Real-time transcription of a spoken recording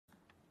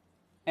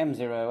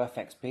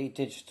M0FXB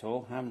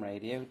Digital Ham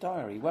Radio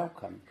Diary.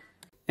 Welcome.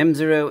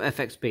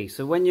 M0FXB.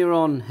 So when you're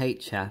on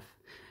HF,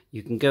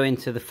 you can go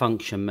into the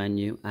function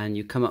menu and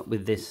you come up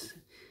with this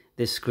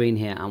screen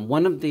here. And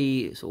one of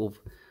the sort of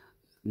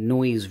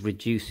noise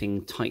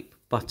reducing type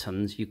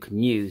buttons you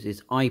can use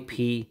is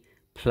IP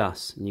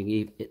plus.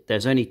 And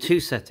there's only two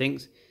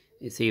settings.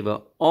 It's either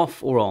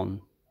off or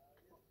on.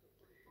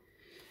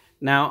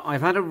 Now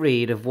I've had a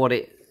read of what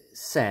it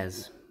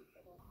says.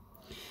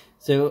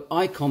 So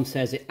ICOM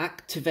says it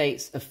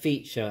activates a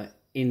feature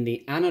in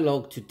the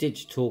analog to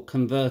digital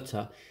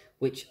converter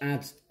which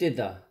adds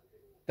dither,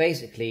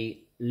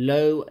 basically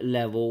low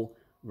level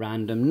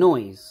random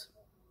noise.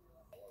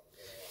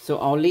 So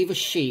I'll leave a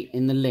sheet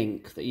in the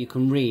link that you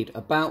can read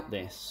about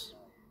this.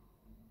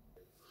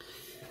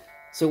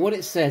 So what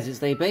it says is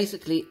they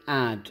basically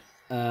add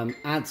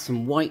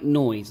some white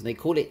noise. They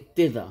call it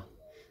dither.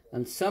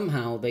 And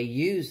somehow they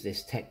use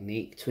this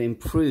technique to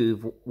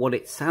improve what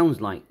it sounds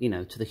like, you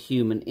know, to the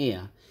human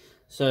ear.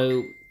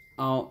 So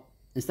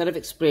instead of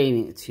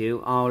explaining it to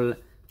you, I'll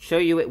show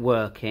you it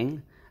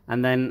working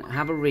and then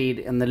have a read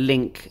in the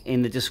link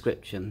in the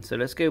description. So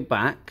let's go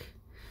back.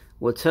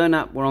 We'll turn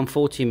up, we're on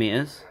 40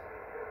 meters.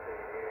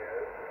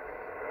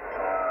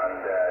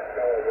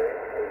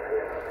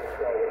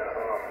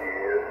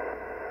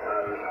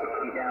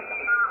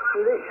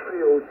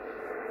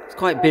 It's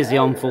quite busy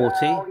on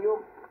 40.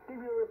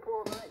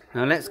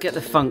 Now let's get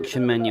the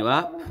function menu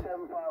up.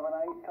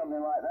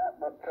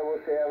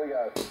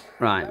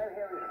 Right.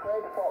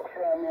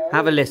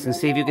 Have a listen,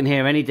 see if you can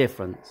hear any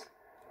difference.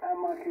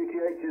 And my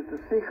QTH is the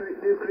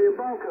secret nuclear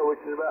bunker, which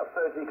is about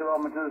 30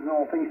 kilometres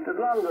northeast of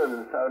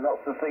London, so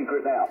not so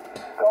secret now.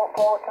 Golf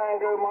 4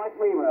 Tango Mike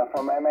Lima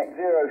from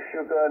MX0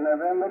 Sugar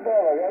November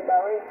Bravo. Yeah,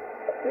 Barry?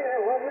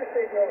 Yeah, lovely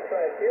signal,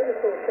 Fred.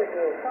 Beautiful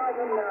signal. 5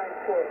 and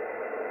 9 foot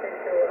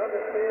into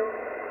Huddersfield.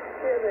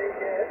 Here the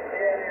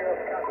area of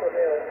Castle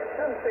Hill.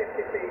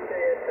 1050 feet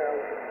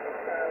ASL.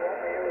 What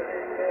we're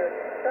using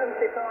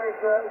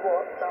 75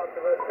 watts out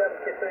of a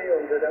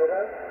 7300,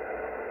 over.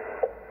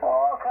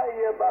 Oh, okay,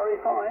 yeah,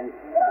 Barry, fine.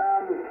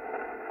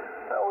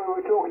 So we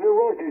were talking to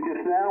Roger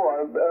just now,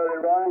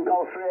 earlier on,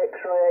 Golf 3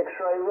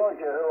 X-ray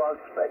Roger, who I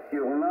expect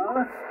you'll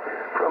know,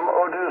 from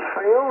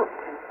Huddersfield.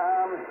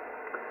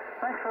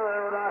 Thanks for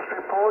the last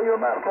report. You're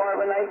about 5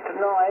 and 8 to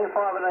 9,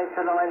 5 and 8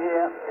 to 9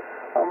 here.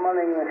 I'm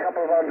running a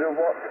couple of hundred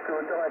watts to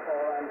a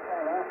dipole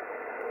antenna.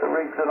 The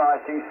rig's an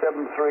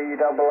IC-7300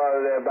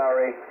 there,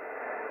 Barry.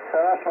 So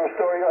that's my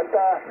story.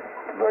 Got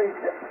very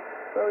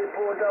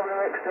poor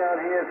WX down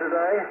here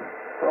today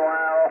for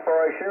our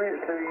operation.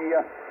 It's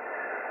the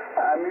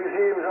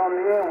museums on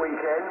the air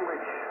weekend,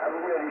 which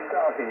haven't really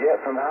started yet.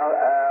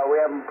 We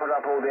haven't put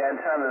up all the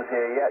antennas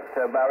here yet,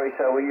 Barry.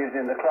 So we're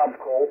using the club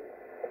call.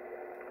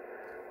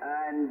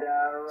 And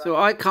so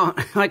I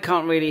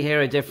can't really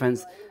hear a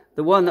difference.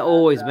 The one that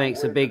always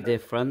makes a big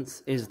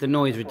difference is the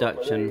noise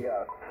reduction,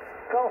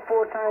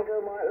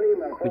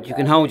 which you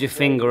can hold your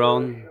finger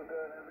on.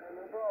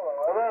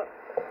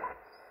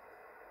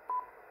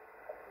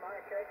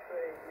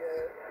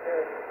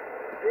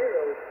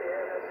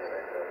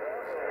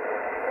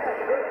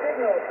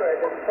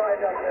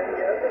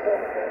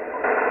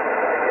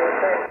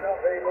 Not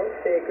very much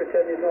secret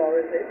anymore,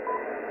 is it?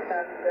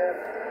 And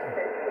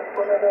it's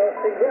one of those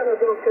things. Whoever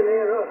can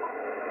hear us,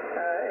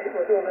 it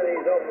was one of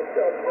these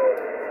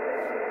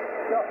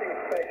nothing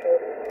special.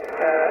 I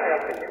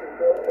think it was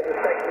built for the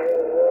Second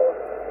World War.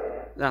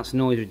 That's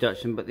noise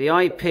reduction, but the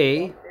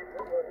IP.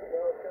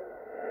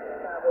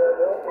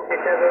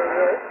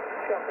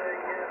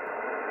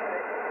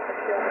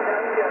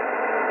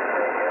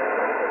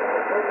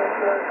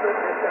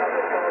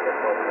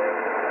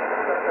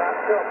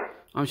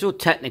 I'm sure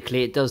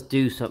technically it does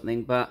do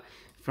something, but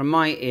from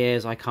my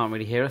ears I can't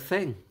really hear a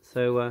thing.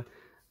 So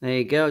there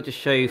you go. I'll just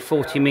show you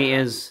 40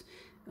 meters.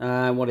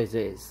 What is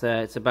it?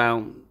 It's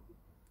about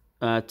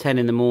 10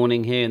 in the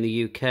morning here in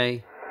the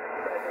UK.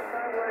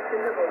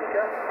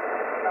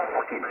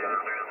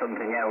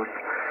 Something else.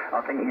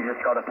 I think you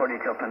just got to put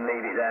it up and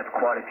leave it there for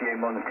quite a few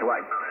months to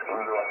wait.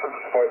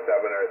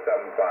 747 or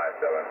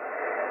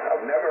 757.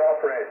 I've never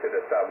operated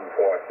a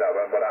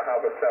 747, but I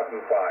have a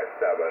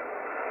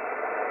 757.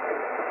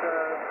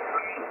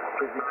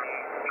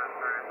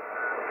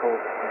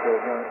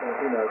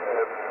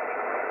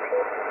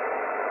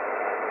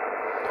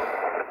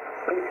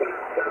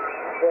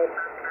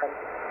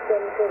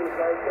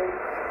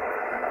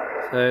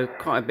 So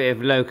quite a bit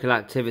of local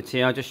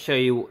activity. I'll just show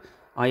you.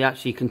 I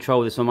actually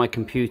control this on my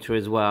computer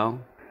as well.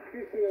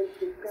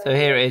 So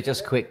here it is,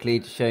 just quickly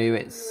to show you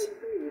it's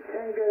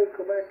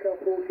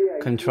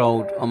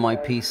controlled on my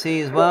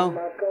PC as well.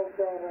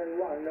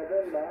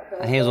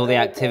 And here's all the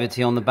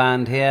activity on the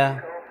band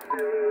here.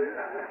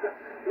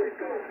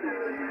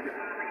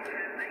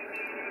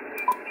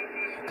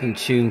 You can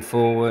tune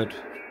forward.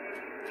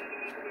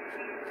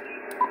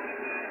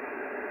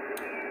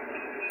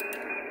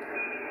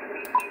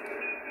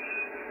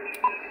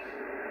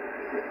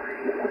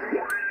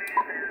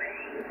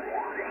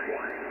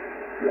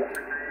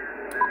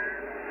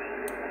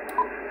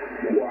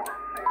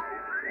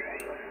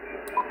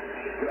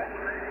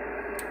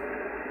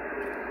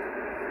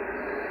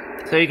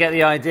 So you get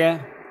the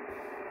idea.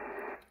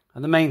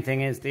 And the main thing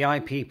is the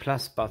IP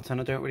Plus button.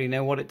 I don't really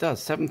know what it does.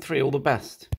 7.3, all the best.